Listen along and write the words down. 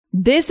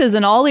This is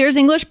an All Ears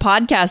English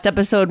podcast,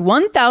 episode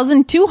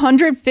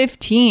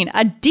 1215,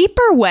 a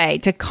deeper way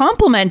to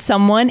compliment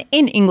someone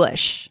in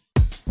English.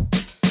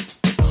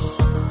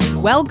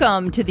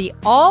 Welcome to the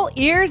All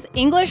Ears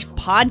English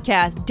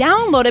podcast,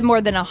 downloaded more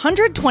than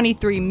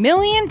 123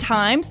 million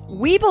times.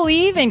 We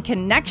believe in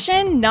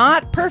connection,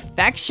 not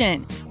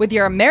perfection, with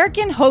your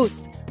American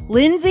hosts,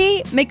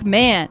 Lindsay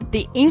McMahon,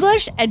 the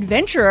English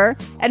adventurer,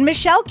 and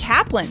Michelle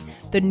Kaplan,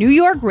 the New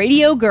York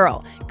radio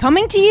girl,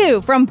 coming to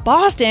you from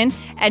Boston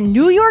and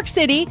New York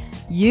City,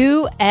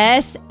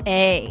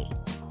 USA.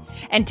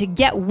 And to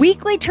get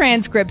weekly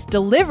transcripts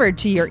delivered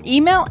to your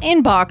email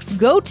inbox,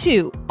 go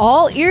to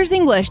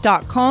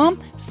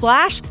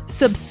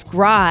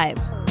allearsenglish.com/subscribe.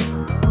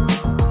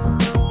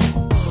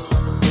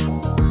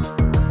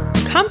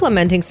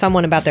 Complimenting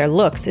someone about their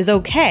looks is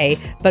okay,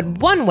 but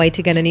one way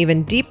to get an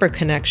even deeper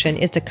connection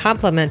is to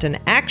compliment an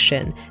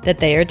action that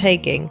they are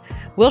taking.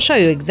 We'll show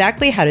you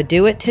exactly how to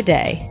do it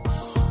today.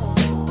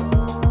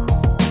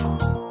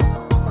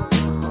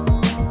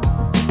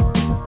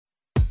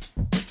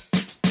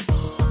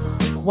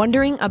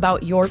 Wondering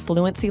about your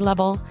fluency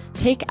level?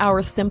 Take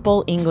our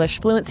simple English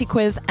fluency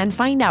quiz and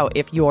find out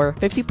if you're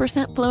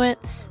 50% fluent,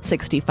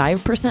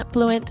 65%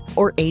 fluent,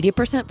 or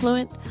 80%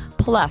 fluent.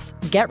 Plus,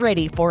 get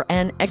ready for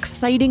an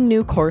exciting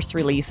new course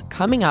release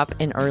coming up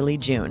in early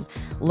June.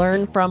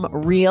 Learn from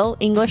real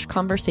English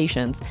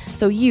conversations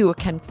so you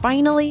can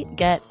finally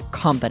get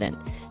competent.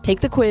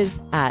 Take the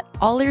quiz at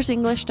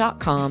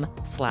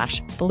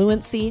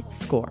allearsenglish.com/fluency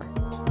score.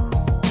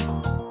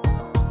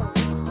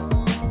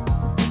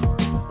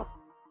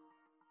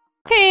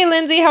 Hey,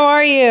 Lindsay, how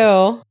are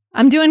you?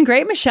 I'm doing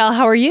great, Michelle.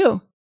 How are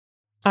you?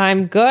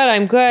 I'm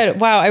good.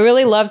 Wow, I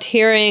really loved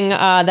hearing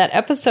that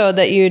episode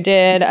that you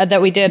did,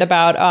 that we did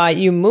about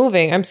you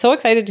moving. I'm so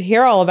excited to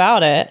hear all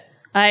about it.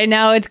 I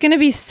know, it's going to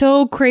be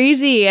so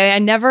crazy. I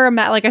never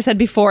met, like I said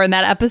before in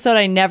that episode,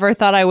 I never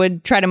thought I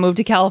would try to move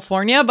to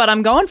California, but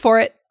I'm going for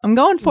it.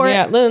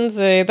 Yeah,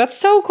 Lindsay, that's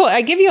so cool.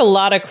 I give you a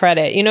lot of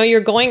credit. You know,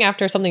 you're going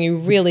after something you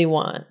really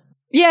want.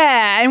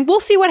 Yeah, and we'll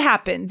see what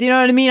happens. You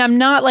know what I mean? I'm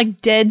not like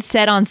dead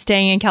set on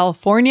staying in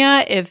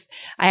California. If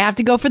I have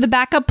to go for the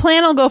backup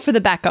plan, I'll go for the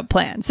backup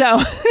plan.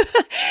 So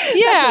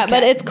yeah, okay.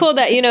 But it's cool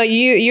that, you know,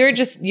 you're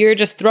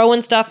just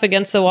throwing stuff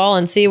against the wall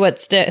and seeing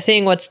what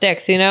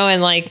sticks, you know,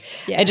 and like,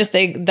 yeah. I just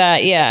think that,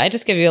 I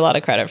just give you a lot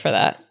of credit for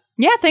that.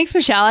 Yeah, thanks,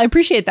 Michelle. I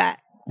appreciate that.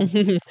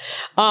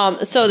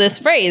 So this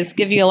phrase,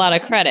 give you a lot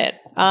of credit.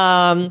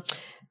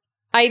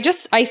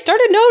 I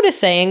started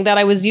noticing that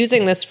I was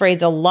using this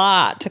phrase a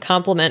lot to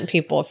compliment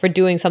people for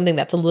doing something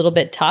that's a little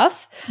bit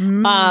tough. So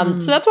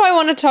that's why I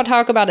wanted to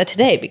talk about it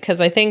today, because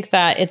I think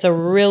that it's a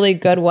really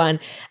good one.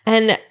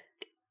 And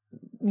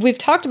we've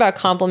talked about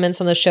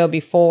compliments on the show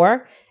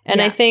before.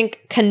 And I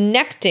think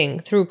connecting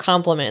through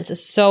compliments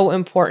is so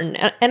important.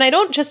 And I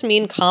don't just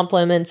mean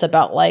compliments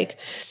about like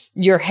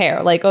your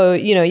hair, like, oh,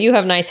 you know, you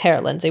have nice hair,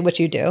 Lindsay, which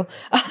you do.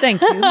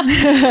 Thank you.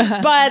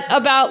 But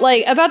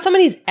about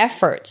somebody's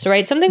efforts,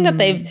 right? Something that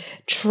they've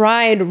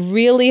tried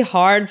really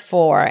hard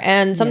for,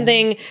 and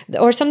something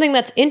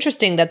that's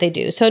interesting that they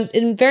do. So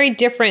in very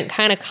different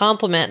kind of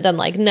compliment than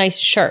like nice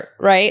shirt,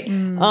 right?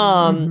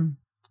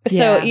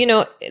 So, you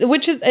know,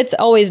 it's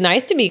always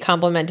nice to be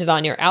complimented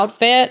on your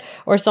outfit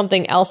or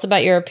something else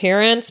about your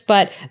appearance.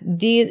 But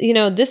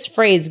this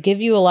phrase, give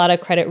you a lot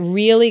of credit,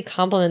 really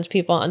compliments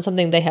people on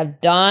something they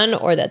have done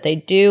or that they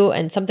do,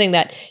 and something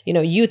that, you know,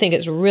 you think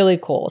is really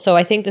cool. So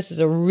I think this is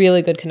a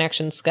really good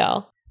connection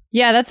skill.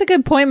 Yeah, that's a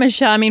good point,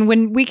 Michelle. I mean,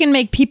 when we can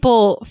make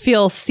people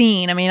feel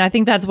seen, I mean, I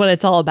think that's what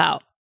it's all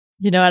about.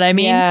 You know what I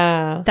mean?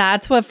 Yeah.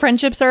 That's what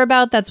friendships are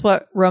about. That's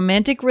what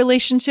romantic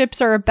relationships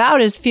are about,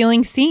 is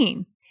feeling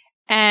seen.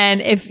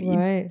 And if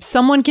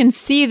someone can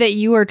see that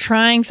you are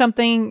trying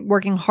something,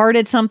 working hard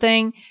at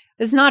something,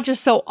 it's not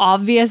just so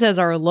obvious as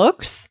our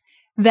looks,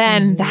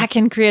 then that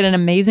can create an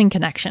amazing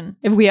connection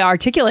if we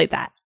articulate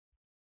that.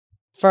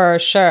 For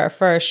sure.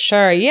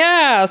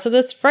 Yeah. So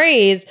this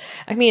phrase,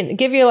 I mean,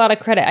 give you a lot of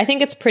credit. I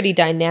think it's pretty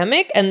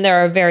dynamic and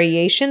there are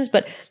variations,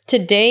 but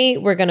today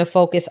we're going to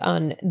focus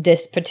on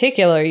this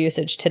particular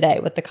usage today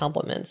with the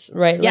compliments,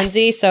 right, yes.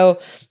 Lindsay? So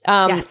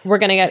we're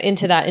going to get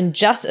into that in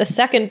just a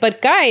second.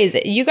 But guys,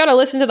 you got to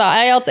listen to the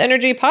IELTS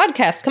Energy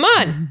podcast. Come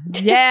on.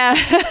 Yeah,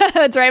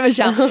 that's right,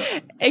 Michelle.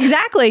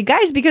 Exactly.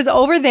 Guys, because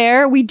over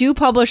there, we do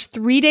publish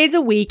 3 days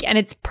a week, and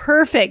it's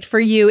perfect for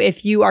you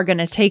if you are going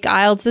to take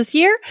IELTS this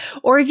year,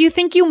 or if you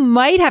think you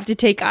might have to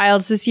take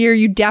IELTS this year,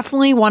 you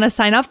definitely want to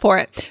sign up for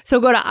it.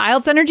 So go to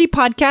IELTS Energy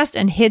Podcast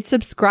and hit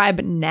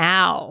subscribe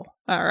now.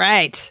 All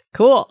right.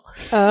 Cool.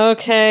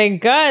 Okay,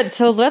 good.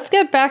 So let's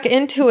get back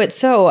into it.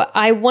 So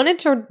I wanted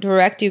to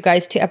direct you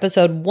guys to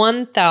episode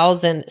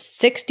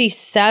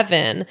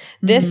 1067.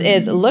 This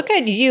is Look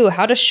at You,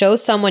 How to Show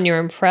Someone You're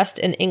Impressed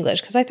in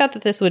English. Because I thought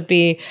that this would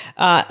be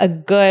a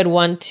good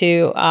one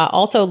to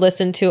also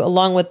listen to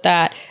along with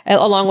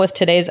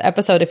today's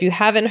episode. If you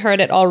haven't heard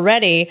it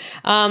already,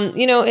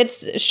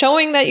 it's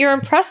showing that you're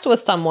impressed with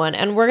someone.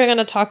 And we're going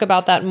to talk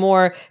about that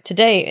more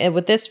today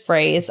with this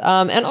phrase.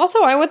 And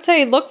also I would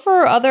say look for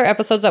for other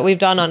episodes that we've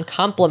done on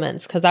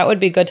compliments, because that would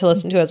be good to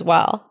listen to as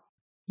well.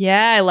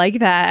 Yeah, I like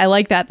that. I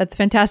like that. That's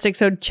fantastic.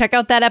 So check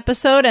out that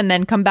episode and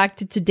then come back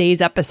to today's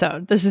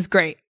episode. This is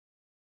great.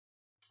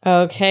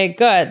 Okay,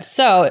 good.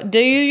 So do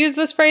you use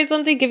this phrase,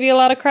 Lindsay? Give you a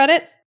lot of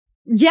credit?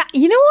 Yeah,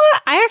 you know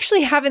what? I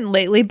actually haven't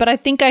lately, but I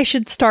think I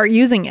should start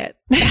using it.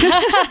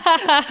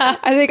 I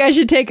think I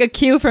should take a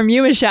cue from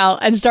you, Michelle,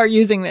 and start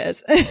using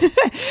this. Yeah,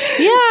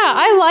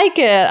 I like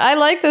it. I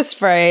like this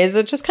phrase.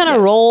 It just kind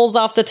of rolls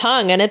off the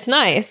tongue and it's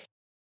nice.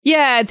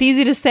 Yeah, it's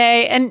easy to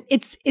say, and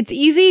it's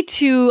easy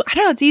to, I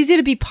don't know, it's easy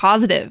to be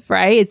positive,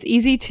 right?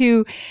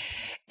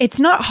 It's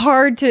not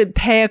hard to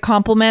pay a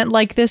compliment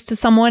like this to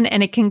someone,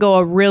 and it can go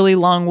a really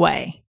long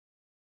way.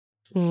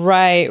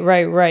 Right.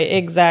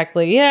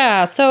 Exactly.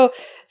 Yeah. So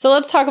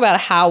let's talk about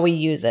how we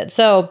use it.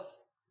 So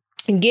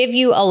give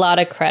you a lot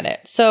of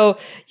credit. So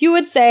you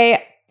would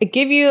say, I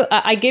give you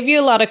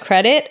a lot of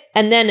credit,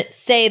 and then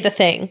say the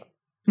thing.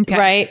 Okay.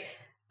 Right.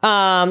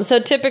 So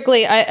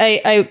typically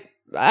I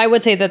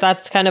would say that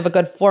that's kind of a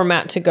good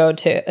format to go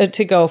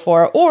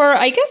for, or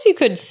I guess you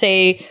could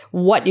say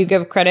what you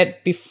give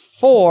credit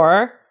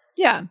before.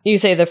 Yeah. You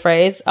say the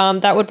phrase.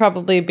 That would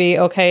probably be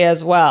okay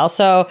as well.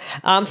 So,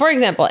 for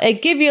example, I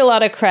give you a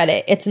lot of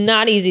credit. It's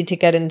not easy to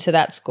get into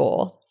that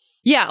school.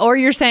 Yeah. Or are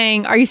you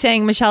saying,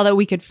 Michelle, that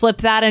we could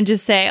flip that and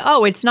just say,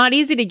 oh, it's not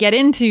easy to get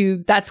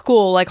into that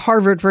school, like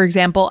Harvard, for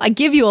example. I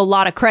give you a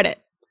lot of credit.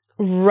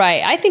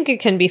 Right. I think it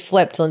can be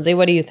flipped, Lindsay.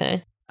 What do you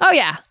think? Oh,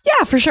 yeah.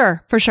 Yeah, for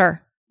sure.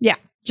 Yeah.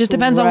 Just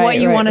depends on what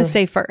you want to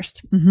say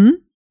first. Mm-hmm.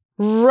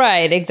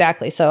 Right.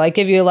 Exactly. So I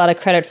give you a lot of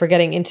credit for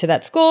getting into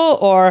that school,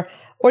 or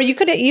you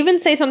could even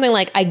say something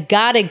like, I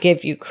gotta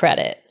give you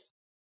credit.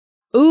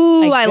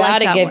 Ooh, I like that one. I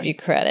gotta give you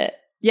credit.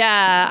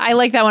 Yeah, I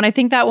like that one. I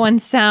think that one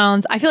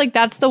I feel like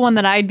that's the one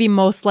that I'd be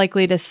most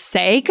likely to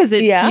say because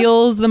it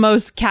feels the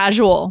most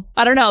casual.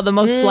 I don't know, the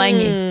most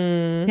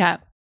slangy. Yeah.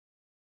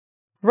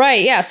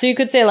 Right, yeah. So you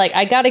could say like,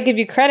 I gotta give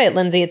you credit,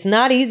 Lindsay. It's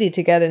not easy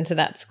to get into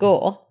that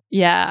school.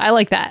 Yeah, I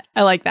like that.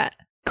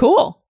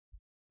 Cool.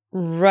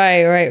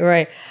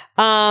 Right.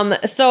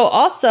 So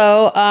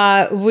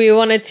also, we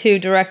wanted to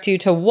direct you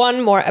to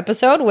one more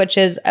episode, which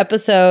is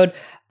episode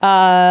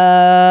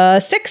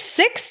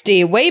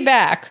 660, way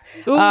back.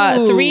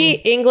 3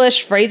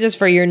 English phrases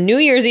for your New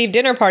Year's Eve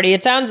dinner party.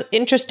 It sounds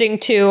interesting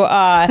to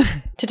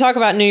talk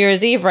about New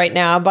Year's Eve right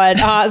now,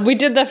 but we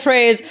did the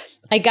phrase,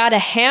 I gotta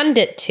hand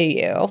it to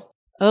you.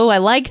 Oh, I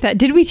like that.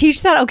 Did we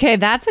teach that? Okay,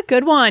 that's a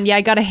good one. Yeah,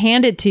 I gotta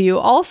hand it to you.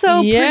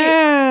 Also,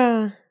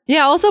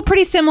 also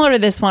pretty similar to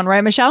this one,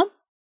 right, Michelle?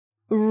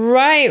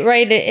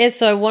 Right. It is.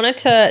 So I wanted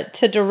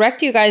to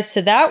direct you guys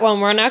to that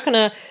one. We're not going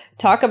to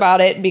talk about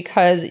it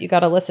because you got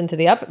to listen to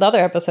the other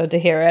episode to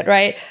hear it,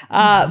 right?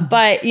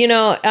 But,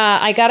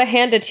 I got to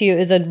hand it to you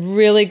is a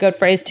really good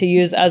phrase to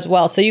use as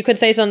well. So you could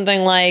say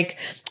something like,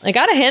 I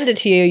got to hand it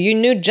to you. You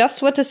knew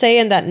just what to say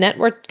in that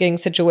networking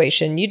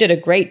situation. You did a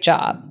great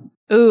job.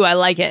 Ooh, I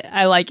like it.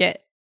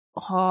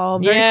 Oh,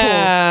 very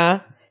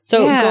cool.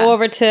 So go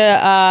over to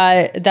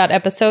that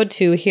episode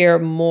to hear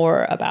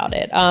more about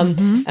it.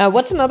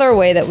 What's another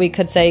way that we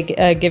could say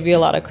give you a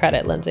lot of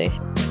credit, Lindsay?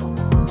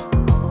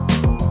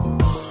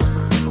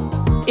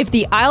 If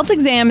the IELTS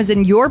exam is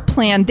in your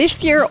plan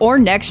this year or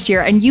next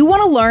year and you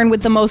want to learn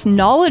with the most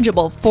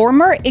knowledgeable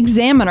former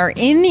examiner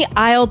in the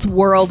IELTS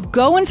world,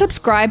 go and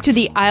subscribe to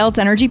the IELTS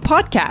Energy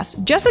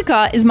podcast.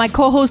 Jessica is my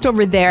co-host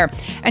over there,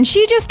 and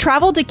she just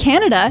traveled to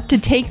Canada to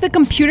take the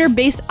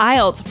computer-based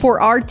IELTS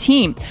for our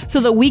team so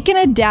that we can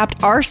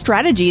adapt our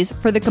strategies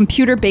for the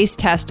computer-based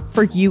test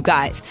for you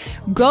guys.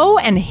 Go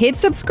and hit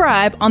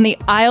subscribe on the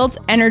IELTS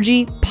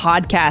Energy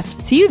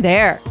podcast. See you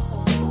there.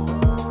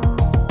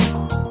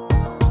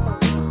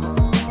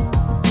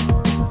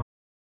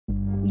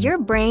 Your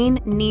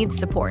brain needs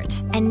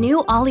support, and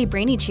new Ollie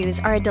Brainy Chews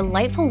are a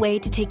delightful way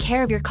to take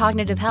care of your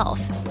cognitive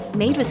health.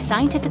 Made with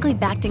scientifically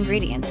backed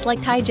ingredients like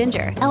Thai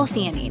ginger,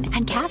 L-theanine,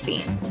 and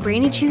caffeine,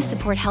 Brainy Chews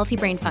support healthy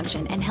brain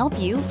function and help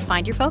you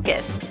find your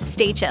focus,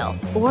 stay chill,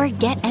 or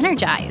get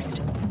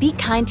energized. Be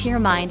kind to your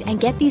mind and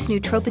get these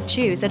nootropic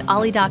chews at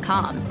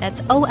ollie.com.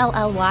 That's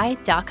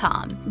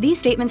OLLY.com. These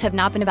statements have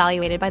not been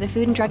evaluated by the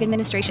Food and Drug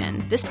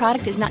Administration. This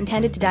product is not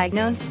intended to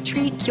diagnose,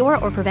 treat, cure,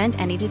 or prevent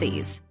any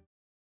disease.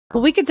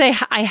 Well, we could say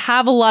I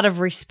have a lot of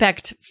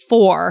respect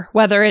for,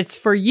 whether it's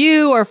for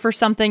you or for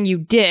something you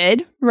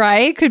did,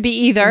 right? Could be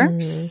either.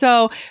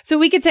 Mm-hmm. So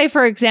we could say,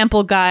 for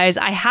example, guys,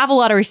 I have a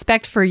lot of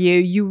respect for you.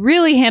 You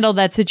really handled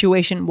that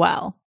situation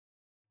well.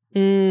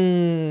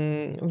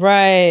 Right.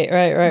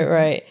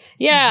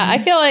 Yeah, I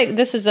feel like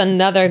this is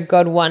another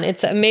good one.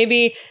 It's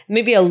maybe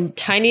a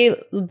tiny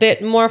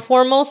bit more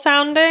formal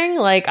sounding.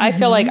 Like, I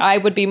feel like I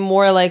would be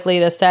more likely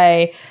to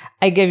say,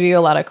 I give you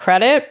a lot of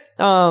credit.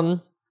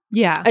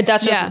 Yeah.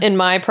 That's just in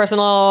my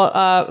personal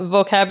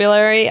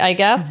vocabulary, I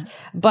guess.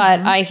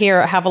 But I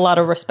have a lot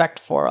of respect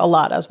for a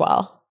lot as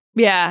well.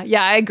 Yeah,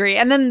 I agree.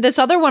 And then this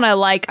other one I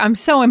like, I'm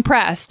so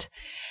impressed.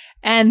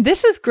 And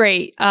this is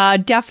great.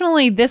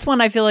 Definitely this one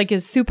I feel like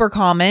is super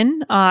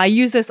common. I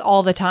use this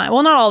all the time.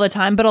 Well, not all the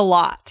time, but a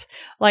lot.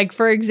 Like,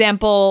 for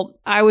example,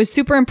 I was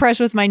super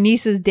impressed with my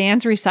niece's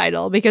dance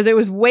recital because it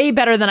was way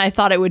better than I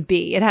thought it would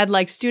be. It had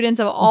like students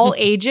of all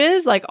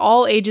ages, like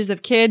all ages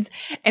of kids.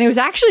 And it was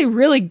actually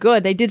really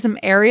good. They did some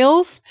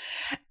aerials.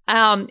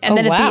 And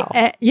then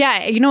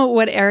yeah, you know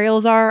what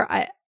aerials are?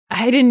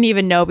 I didn't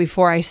even know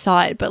before I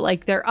saw it, but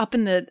like they're up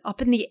in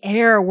the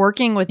air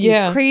working with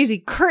these crazy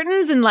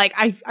curtains, and like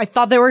I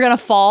thought they were gonna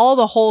fall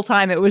the whole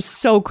time. It was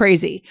so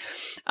crazy.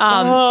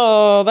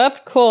 Oh,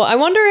 that's cool. I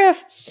wonder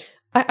if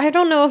I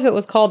don't know if it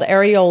was called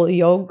aerial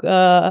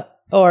yoga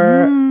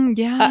or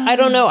I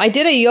don't know. I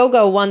did a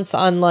yoga once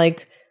on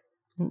like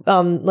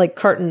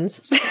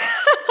curtains.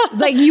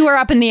 Like you were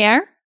up in the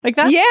air like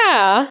that?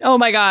 Yeah. Oh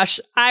my gosh,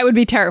 I would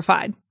be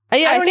terrified.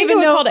 Yeah, I think it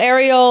was called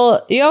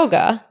aerial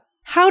yoga.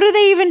 How do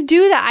they even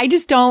do that? I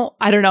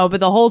don't know. But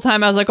the whole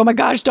time I was like, oh my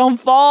gosh, don't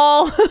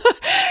fall.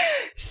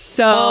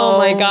 Oh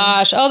my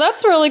gosh. Oh,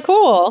 that's really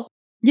cool.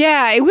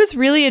 Yeah, it was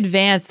really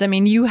advanced. I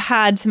mean, you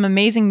had some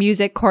amazing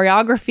music,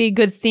 choreography,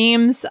 good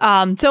themes.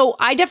 So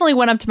I definitely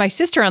went up to my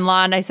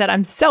sister-in-law and I said,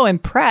 I'm so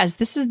impressed.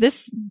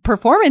 This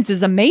performance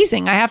is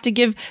amazing. I have to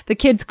give the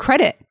kids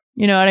credit.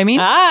 You know what I mean?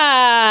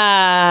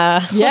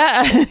 Ah.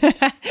 Yeah.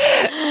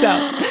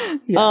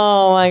 Yeah.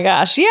 Oh my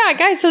gosh. Yeah,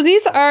 guys. So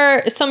these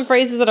are some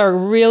phrases that are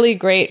really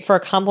great for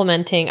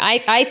complimenting.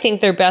 I think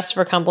they're best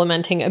for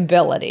complimenting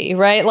ability,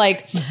 right?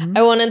 Like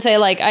I wouldn't say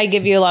like, I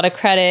give you a lot of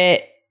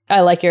credit. I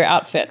like your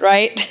outfit,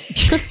 right?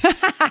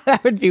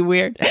 That would be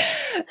weird.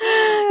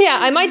 Yeah,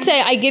 I might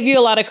say I give you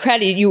a lot of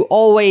credit. You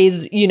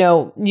always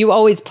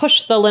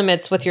push the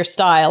limits with your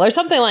style or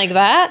something like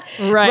that.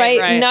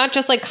 Right. Not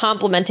just like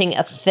complimenting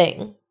a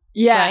thing.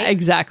 Yeah, right?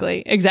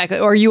 Exactly.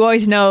 Or you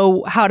always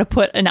know how to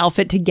put an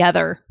outfit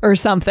together or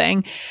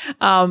something.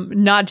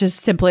 Not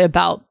just simply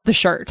about the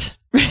shirt.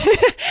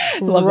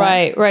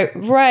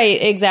 Right.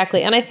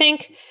 Exactly. And I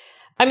think,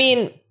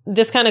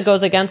 this kind of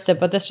goes against it,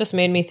 but this just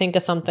made me think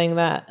of something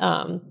that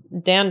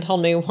Dan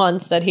told me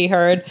once that he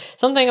heard.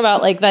 Something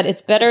about like that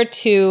it's better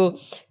to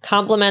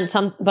compliment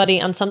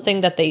somebody on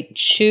something that they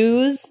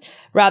choose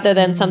rather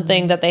than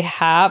something that they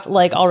have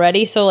like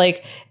already. So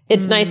like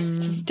it's nice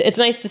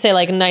to say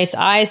like nice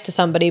eyes to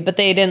somebody, but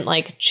they didn't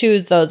like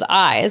choose those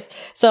eyes.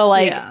 So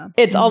like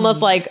it's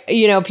almost like,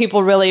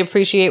 people really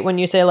appreciate when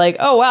you say like,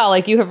 oh wow,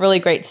 like you have really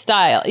great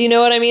style. You know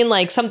what I mean?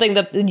 Like something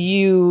that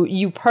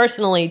you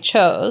personally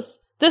chose.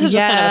 This is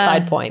just kind of a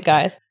side point,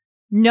 guys.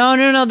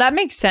 No. That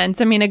makes sense.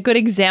 I mean, a good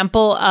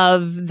example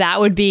of that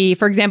would be,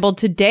 for example,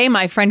 today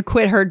my friend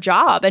quit her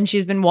job and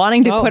she's been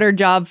wanting to quit her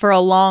job for a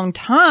long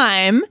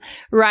time,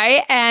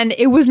 right? And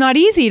it was not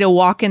easy to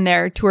walk in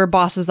there to her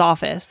boss's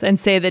office and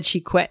say that she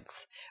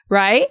quits,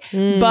 right?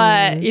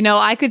 But,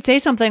 I could say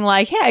something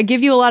like, hey, I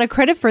give you a lot of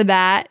credit for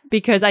that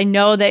because I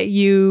know that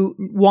you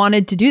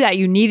wanted to do that.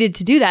 You needed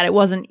to do that. It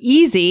wasn't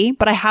easy,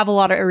 but I have a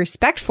lot of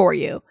respect for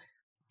you.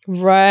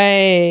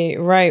 Right.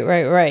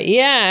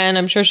 Yeah. And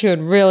I'm sure she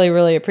would really,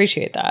 really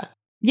appreciate that.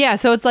 Yeah.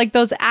 So it's like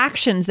those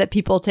actions that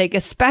people take,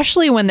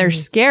 especially when they're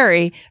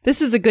scary.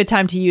 This is a good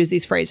time to use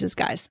these phrases,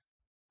 guys.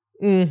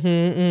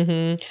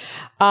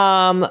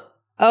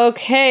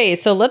 Okay.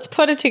 So let's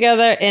put it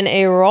together in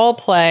a role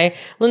play.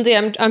 Lindsay,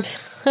 I'm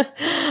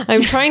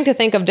I'm trying to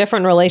think of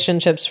different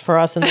relationships for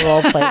us in the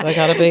role play. I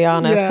gotta be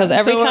honest, because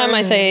every time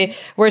I say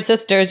we're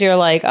sisters, you're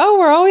like, oh,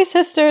 we're always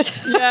sisters.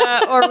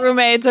 Yeah, or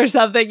roommates or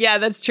something. Yeah,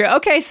 that's true.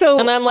 Okay, so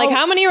and I'm like,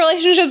 how many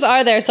relationships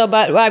are there? So,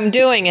 but I'm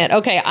doing it.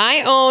 Okay,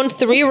 I own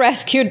 3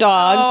 rescue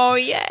dogs. Oh,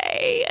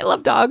 yay! I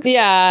love dogs.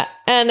 Yeah,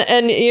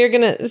 and you're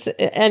gonna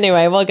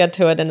anyway. We'll get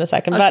to it in a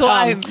second. But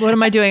what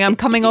am I doing? I'm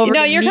coming over.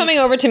 No, you're coming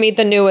over to meet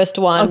the newest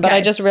one. Okay. But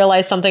I just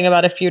realized something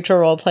about a future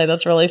role play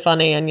that's really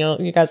funny, and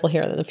you guys will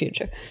hear it in the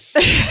future.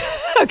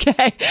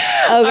 Okay.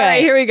 All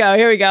right, here we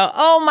go.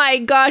 Oh my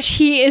gosh,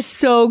 he is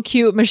so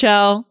cute,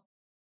 Michelle.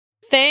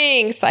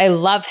 Thanks. I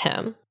love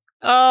him.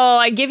 Oh,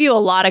 I give you a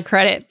lot of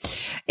credit.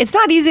 It's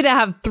not easy to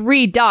have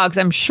 3 dogs,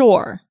 I'm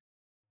sure.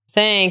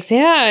 Thanks.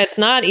 Yeah, it's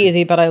not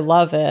easy, but I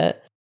love it.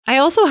 I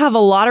also have a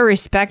lot of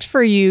respect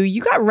for you.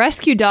 You got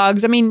rescue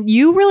dogs. I mean,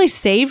 you really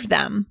saved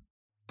them.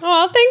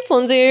 Oh, thanks,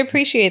 Lindsay. I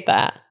appreciate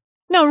that.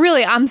 No,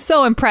 really, I'm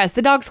so impressed.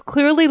 The dogs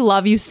clearly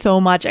love you so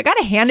much. I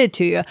gotta hand it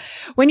to you.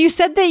 When you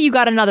said that you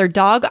got another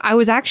dog, I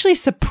was actually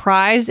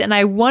surprised and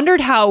I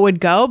wondered how it would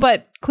go,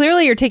 but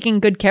clearly you're taking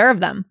good care of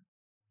them.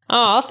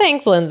 Oh,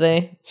 thanks,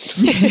 Lindsay.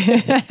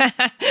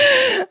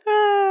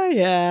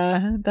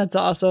 Yeah, that's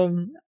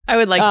awesome. I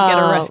would like to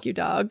get a rescue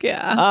dog.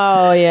 Yeah.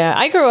 Oh, yeah.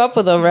 I grew up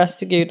with a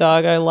rescue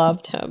dog. I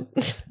loved him.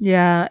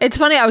 Yeah. It's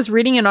funny. I was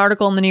reading an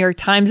article in the New York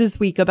Times this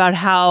week about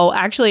how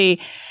actually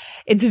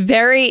it's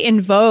very in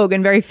vogue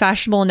and very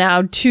fashionable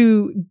now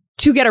to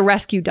get a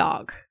rescue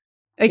dog.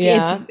 Like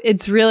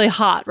it's really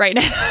hot right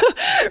now.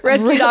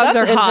 Rescue dogs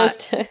are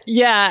hot.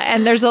 Yeah,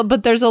 and there's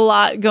a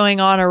lot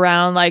going on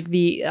around like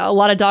a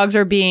lot of dogs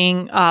are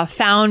being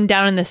found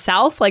down in the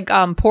South, like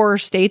poorer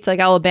states like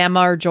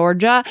Alabama or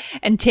Georgia,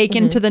 and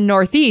taken to the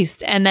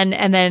Northeast and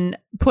then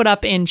put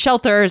up in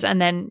shelters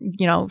and then,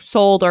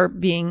 sold or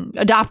being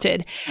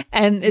adopted.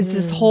 And it's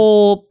this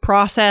whole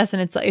process,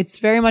 and it's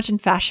very much in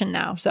fashion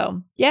now.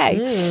 So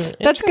yay.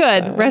 That's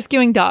good.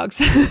 Rescuing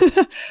dogs.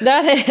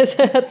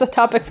 That's a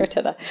topic for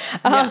today.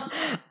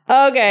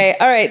 Okay.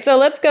 All right. So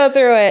let's go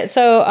through it.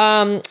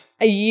 So,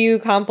 you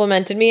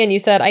complimented me and you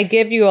said, I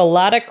give you a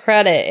lot of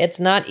credit.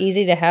 It's not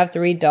easy to have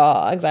 3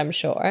 dogs, I'm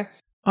sure.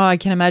 Oh, I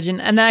can imagine.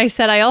 And then I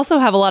said, I also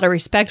have a lot of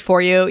respect for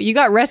you. You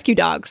got rescue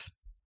dogs.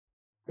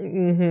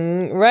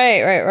 Mm-hmm.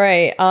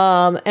 Right.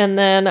 And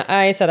then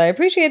I said, I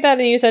appreciate that.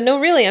 And you said, no,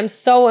 really, I'm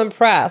so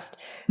impressed.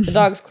 The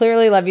dogs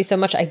clearly love you so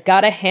much. I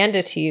got to hand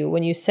it to you.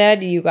 When you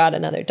said you got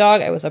another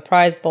dog, I was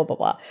surprised, blah, blah,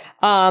 blah.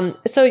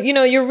 So,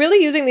 you're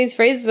really using these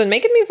phrases and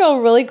making me feel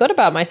really good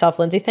about myself,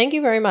 Lindsay. Thank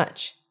you very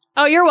much.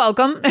 Oh, you're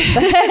welcome.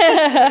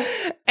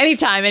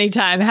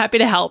 Anytime. Happy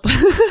to help.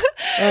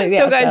 So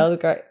guys, that was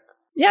great.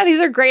 Yeah, these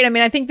are great. I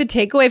mean, I think the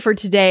takeaway for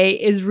today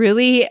is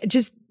really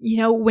just,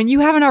 when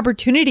you have an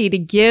opportunity to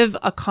give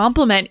a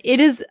compliment, it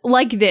is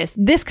like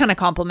this kind of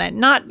compliment,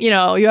 not, you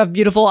have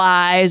beautiful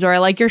eyes or I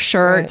like your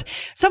shirt,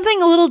 right.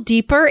 Something a little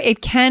deeper.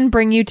 It can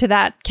bring you to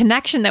that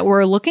connection that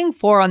we're looking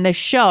for on this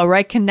show,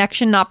 right?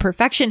 Connection, not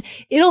perfection.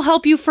 It'll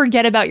help you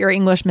forget about your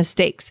English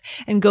mistakes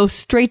and go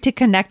straight to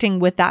connecting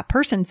with that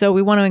person. So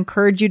we want to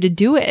encourage you to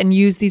do it and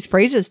use these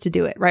phrases to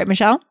do it. Right,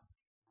 Michelle?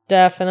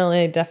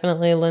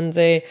 Definitely,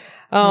 Lindsay.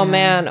 Oh,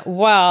 man.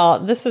 Wow.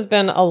 This has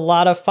been a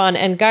lot of fun.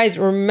 And guys,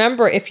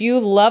 remember, if you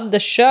love the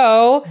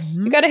show,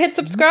 you got to hit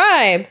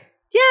subscribe.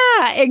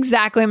 Yeah,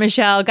 exactly,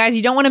 Michelle. Guys,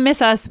 you don't want to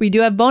miss us. We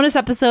do have bonus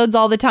episodes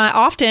all the time,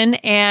 often,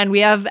 and we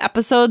have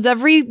episodes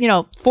every,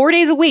 4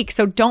 days a week.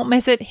 So don't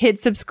miss it.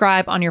 Hit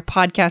subscribe on your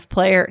podcast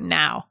player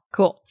now.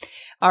 Cool.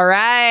 All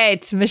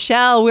right,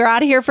 Michelle, we're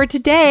out of here for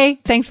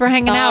today. Thanks for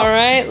hanging out. All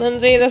right,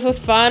 Lindsay, this was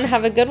fun.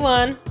 Have a good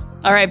one.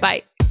 All right,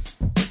 bye.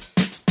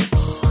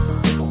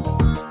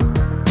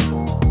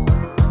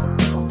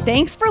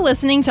 Thanks for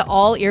listening to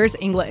All Ears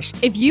English.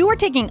 If you are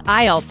taking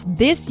IELTS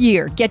this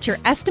year, get your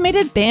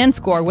estimated band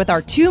score with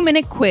our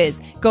 2-minute quiz.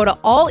 Go to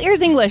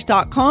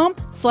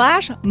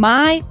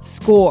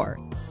allearsenglish.com/myscore.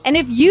 And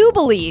if you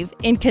believe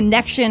in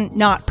connection,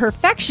 not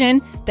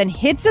perfection, then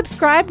hit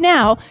subscribe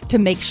now to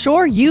make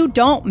sure you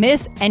don't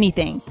miss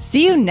anything.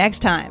 See you next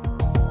time.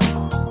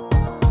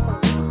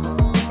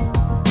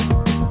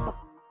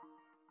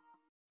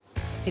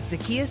 It's the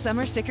Kia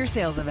Summer Sticker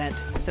Sales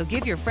Event, so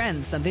give your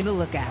friends something to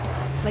look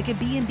at, like a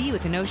B&B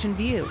with an ocean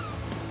view,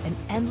 an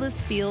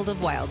endless field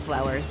of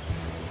wildflowers,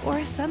 or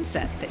a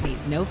sunset that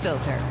needs no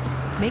filter.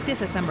 Make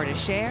this a summer to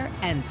share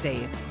and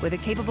save with a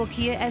capable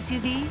Kia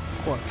SUV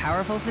or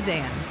powerful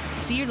sedan.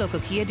 See your local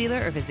Kia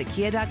dealer or visit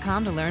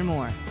kia.com to learn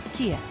more.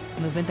 Kia,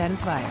 movement that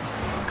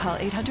inspires. Call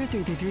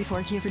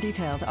 800-3334-KIA for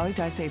details. Always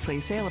drive safely.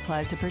 Sale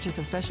applies to purchase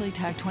of specially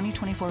tagged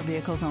 2024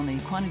 vehicles only.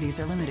 Quantities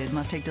are limited.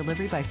 Must take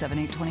delivery by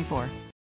 7/8/24.